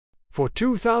For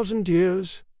 2,000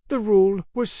 years, the rule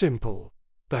was simple.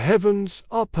 The heavens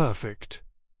are perfect.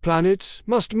 Planets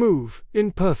must move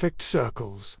in perfect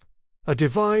circles. A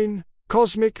divine,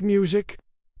 cosmic music,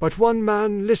 but one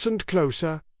man listened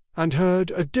closer and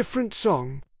heard a different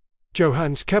song.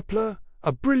 Johannes Kepler,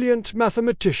 a brilliant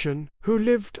mathematician who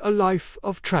lived a life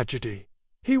of tragedy.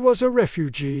 He was a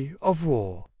refugee of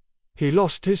war. He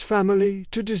lost his family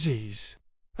to disease,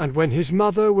 and when his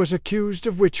mother was accused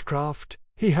of witchcraft,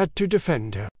 he had to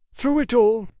defend her. Through it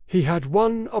all, he had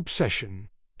one obsession: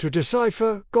 to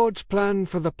decipher God's plan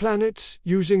for the planets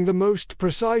using the most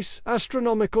precise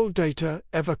astronomical data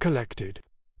ever collected.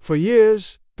 For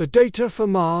years, the data for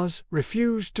Mars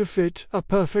refused to fit a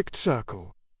perfect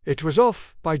circle. It was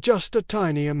off by just a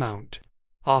tiny amount.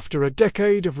 After a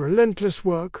decade of relentless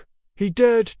work, he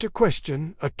dared to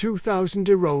question a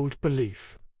 2,000-year-old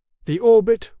belief. The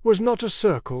orbit was not a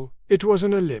circle, it was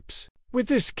an ellipse. With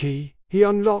this key, he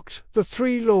unlocked the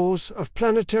 3 laws of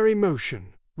planetary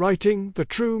motion, writing the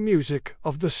true music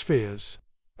of the spheres.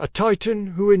 A titan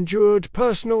who endured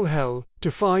personal hell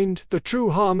to find the true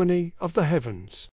harmony of the heavens.